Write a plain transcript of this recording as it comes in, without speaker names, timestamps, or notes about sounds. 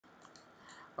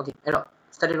okay အဲ့တော့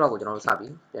static route ကိုကျွန်တော်တို့စ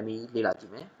ပြီးပြန်ပြီးလေ့လာကြ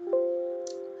ည့်မယ်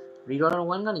reloader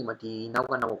 1ကနေမှဒီနောက်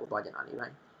ကနောက်ကိုသွားကြတာလေ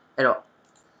right အဲ့တော့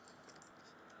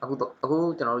အခု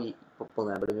ကျွန်တော်တို့ပုံ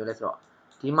စံဘယ်လိုမျိုးလဲဆိုတော့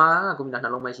ဒီမှာကွန်ပျူတာနှ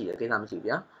လုံးပဲရှိတယ်ကိစ္စမရှိဘူး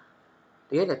ဗျာ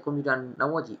တကယ်လည်းကွန်ပျူတာ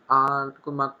network ကြီးကွ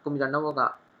န်ပျူတာ network က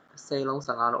10လုံး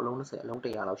15လုံးအလုံး20အလုံး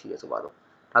100လောက်ရှိတယ်ဆိုပါတော့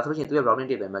ဒါဆိုလို့ရှိရင်သူရဲ့ routing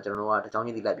table မှာကျွန်တော်တို့ကတစ်ချောင်းချ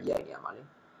င်းစီလိုက်ပြီးရိုက်နေရမှာလေ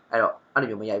အဲ့တော့အဲ့လို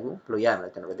မျိုးမရိုက်ဘူးဘယ်လိုရိုက်ရမလဲ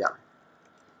ကျွန်တော်ပြမယ်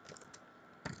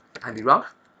IP route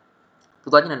သူ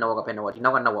သွားချင်တဲ့ network ကဘယ် network ဒီ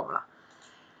နောက်က network မလား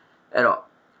အဲ့တော့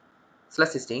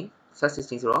 /16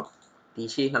 ဆိုတော့ဒီ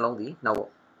ရှေ့နှလုံးဒီ network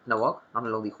နောက်နှ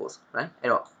လုံးဒီ host right အဲ့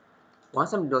တော့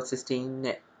 170.16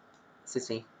 နဲ့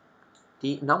 16ဒီ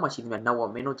နောက်မှာရှိတဲ့ network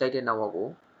မင်းတို့ကြိုက်တဲ့ network ကို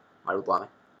ငါတို့သွားမ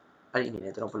ယ်အဲ့ဒီအနေ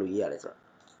နဲ့ကျွန်တော်ဘယ်လိုရေးရလဲဆိုတော့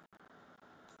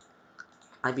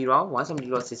IP route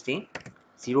 170.16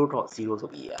 0.0 ဆို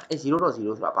ပြီးရေးရအဲ့ 0.0 ဆို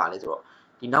တာဘာလဲဆိုတော့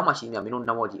ဒီနောက်မှာရှိတဲ့မင်းတို့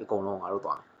network ကြီးအကုန်လုံးငါတို့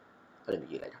သွားမယ်အဲ့လို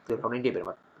မျိုးရေးလိုက်တာသူ routing table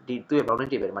မှာသူ့ရဲ့ routing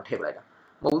table မှာထည့်ပလိုက်တာ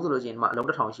မဟုတ်ဘူးဆိုလို့ရှိရင်ဒီမှာအလုံး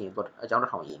1000ရှိရင်သူအကြောင်း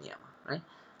1000ရေးနေရမှာ right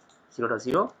 0.0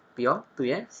 ပြီးတော့သူ့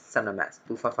ရဲ့ subnet mask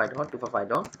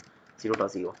 255.255.0.0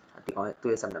 ဒီကောင်ရဲ့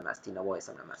သူ့ရဲ့ subnet mask ဒီ network ရဲ့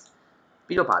subnet mask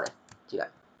ပြီးတော့ပါလဲကြည့်လို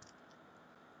က်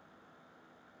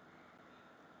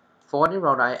forwarding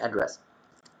router ရဲ့ address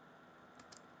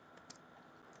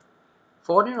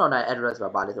forwarding router ရဲ့ address ဆို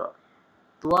တာဘာလဲဆိုတော့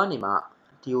သူကနေမှ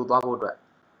ဒီကိုသွားဖို့အတွက်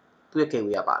သူ့ရဲ့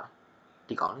gateway ကပါတယ်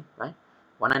ဒီကောင်လေ right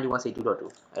 191.2.2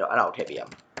 အဲ့ဒါကိုထည့်ပေးရ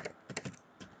မှာ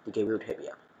ဒီ gateway ကိုထည့်ပေး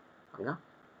ရမှာဟုတ်ပြီနော်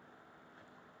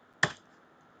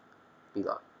ပြီး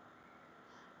တော့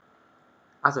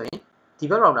အဲ့ဆိုရင်ဒီ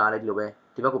ဘက် router ကလည်းဒီလိုပဲ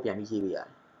ဒီဘက်ကိုပြန်ပြီးရေးပေးရတယ်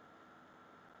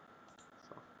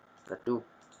2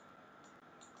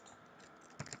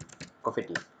 config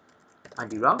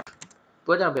IP route သူ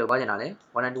ကကျွန်တော်ဘယ်ကိုသွားချင်တာလဲ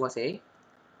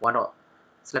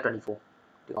 192.168.1./24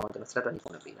 ဒီကောင်ကိုကျွန်တော်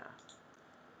 /24 နဲ့ပေးတာ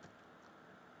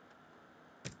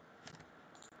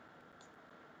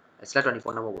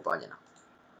/24 network ကိုသွားချင်တာ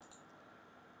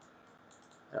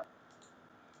အဲ့တော့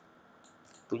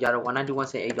သူကြတော့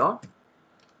 192.168.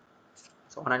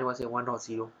 so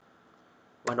 192.168.1.0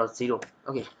 1.0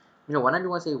 okay ပြီးတော့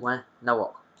 192.168.1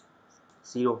 network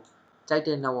 0ကြိုက်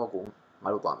တဲ့ network ကိုငါ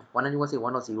တို့သွားမယ်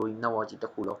 192.168.1.0 network ကြီးတ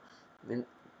စ်ခုလုံး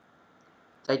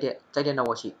ကြိုက်တဲ့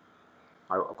network ရှိ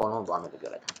ငါတို့အကောင်လုံးသွားမယ်လို့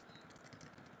ပြောလိုက်တာ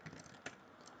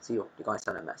0ဒီကောင်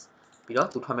subnet mask ပြီးတော့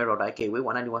သူထွက်မဲ့ router gateway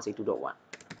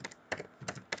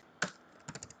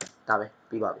 192.168.2.1 ဒါပဲ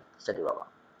ပြီးပါပြီ static route ပါ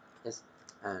yes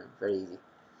and very easy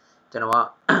ကျွန်တော်က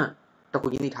တခု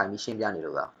ချင်းစီထိုင်ပြီးရှင်းပြနေ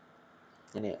လို့သာ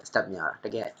နည်းနည်း step များတာတ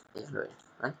ကယ်လွယ်တယ်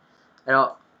right အဲ့တော့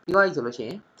ပြီးသွားပြီဆိုလို့ရှိရ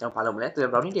င်ကျွန်တော်ဘာလုပ်မလဲသူရဲ့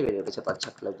routing table တွေကိုတစ်ချက်သွား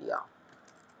check လုပ်ကြည့်အောင်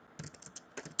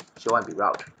show IP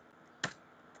route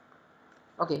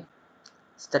okay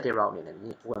static route အနေနဲ့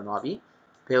ဝင်သွားပြီ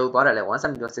ဘယ်ကိုသွားတယ်လဲ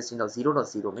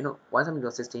 170.16.0.0 မင်းတို့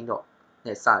 170.16.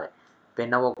 နဲ့စတယ်ဘယ်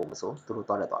network ကိုမဆိုသူတို့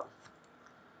သွားတယ်သွားပြီ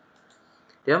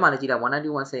ဒီဘက်မှာလည်းကြည့်လိုက်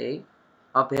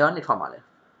 192.168 ဘယ်ကနေထွက်မှာလဲ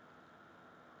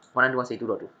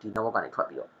 192.168.2.2 ဒီ network ကနေထွက်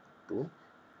ပြီးတော့သူ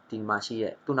ဒီမှာရှိ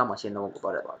ရဲ့သူ့နောက်မှာရှိတဲ့ network ကို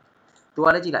သွားတယ်သွားပြီသူက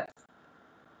လည်းကြည့်လိုက်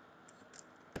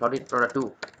routing router 2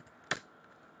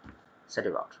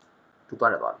 static route သူ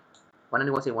သွားတယ်သွားပြီ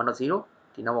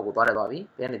 192.168.1.0 ဒီ network ကိုသွားတယ်သွားပြီ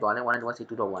ဘယ်ကနေသွားလဲ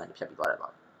 192.168.2.1 ဖြတ်ပြီးသွားတယ်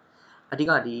သွားပြီအဓိ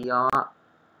ကဒီ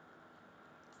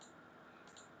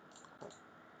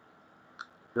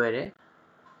လွယ်တယ်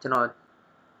ကျွန်တော်က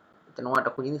တ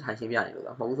ခုချင်းထိုင်ရှင်းပြနေလို့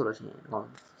မဟုတ်ဘူးဆိုလို့ရှိရင်3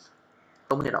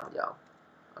မိနစ်တော့မကြာဘူး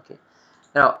okay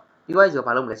အဲ့တော့ပြီးသွားပြီဆိုတော့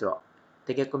ဘာလုပ်မလဲဆိုတော့တ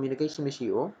ကယ် communication မရှိ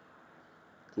ကို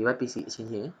ဒီဘက် PC အချင်း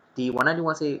ချင်းဒီ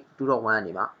 192.168.2.1 က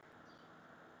နေမှ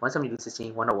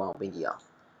 172.16.1.1 ကိုပြင်ကြည့်အောင်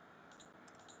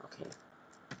okay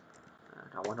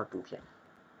ဒါ 1.2 ဖြစ်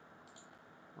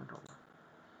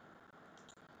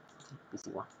 1.1 PC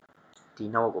 1ဒီ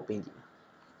network ကိုပြင်ကြည့်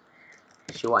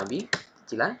show IP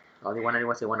ကြည့်လိုက်ဟောဒီ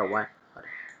 192.168.1.1 ဟုတ်တ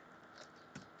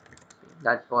ယ်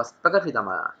ဒါ packet tracer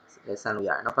မှာဆန်းလို့ရ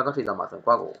တယ်နော် packet tracer မှာဆိုရင်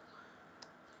ကိုယ့်ကို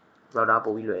router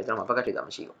ပို့ပြီးလွယ်တယ်ကျွန်တော်မှာ packet tracer မ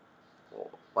ရှိဘူး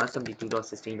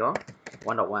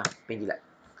172.16.1.1 ပြင်ကြည့်လိုက်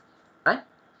right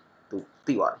သူ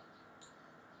သိသွား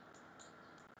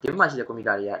ပြီဒီဘက်မှာရှိတဲ့ကွန်ပျူ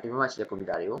တာတွေကဒီဘက်မှာရှိတဲ့ကွန်ပျူ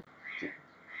တာတွေကို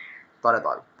သွားတယ်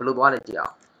သွားပြီဘယ်လိုသွားလဲကြည့်အော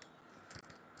င်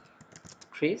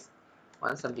trace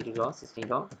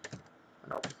 172.16.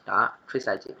 ဒါ trace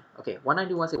လိုက်ကြည့် okay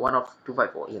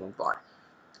 192.168.1.254 အရင်ဆုံးသွားတယ်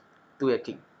သူ့ရဲ့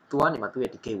key သူကနေမှသူ့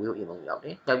ရဲ့ gateway ကိုအရင်ဆုံးရောက်တ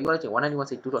ယ်ရောက်ပြီးတော့ချိန်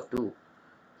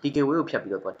 192.168.2.2 ဒီ gateway ကိုဖြတ်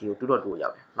ပြီးတော့ဒီကို 2.2 ကိုရော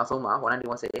က်တယ်နောက်ဆုံးမှာ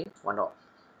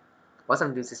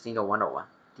 192.168.1.1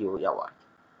 ဒီကိုရောက်သွားတယ်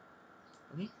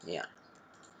okay နေရတယ်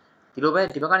ဒီလိုပဲ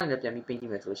ဒီဘက်ကနေလည်းပြန်ပြီးပြင်ကြ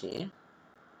ည့်မယ်ဆိုလို့ရှိရင်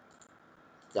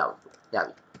ရ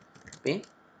ပြီပင်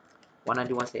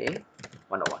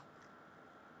 192.168.1.1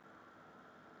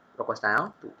 request တိုင်းအော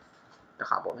င်သူတစ်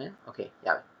ခါပေါ့မယ် okay ရ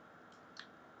ပြီ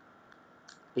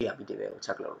ARPT ပဲကို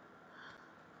check လုပ်လို့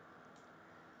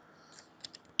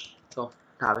so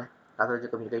ဒါပဲဒါဆို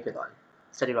communicate ဖြစ်သွားပြီ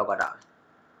static log ကဒါပဲ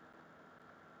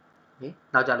okay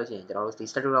နောက်ကြလို့ရှိရင်ကျွန်တော်တို့ဒီ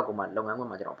static log ကိုမှလုပ်ငန်းခွင်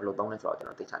မှာကျွန်တော်ဘယ်လိုသုံးလဲဆိုတော့ကျွန်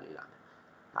တော်သိချလေးလာမယ်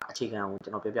ဒါအခြေခံကိုကျွ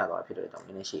န်တော်ပြပြသွားတာဖြစ်တဲ့ကြောင့်န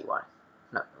ည်းနည်းရှည်သွား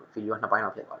တယ်ဗီဒီယိုက2ပိုင်း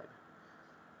လောက်ဖြစ်သွားလိမ့်မယ်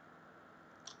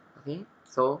okay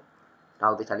so ဒါ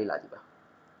ကိုသိချလေးလာကြည့်ပါ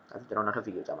ဒါဆိုကျွန်တော်နောက်ထပ်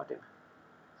ဗီဒီယိုကြမှာတွေ့မယ်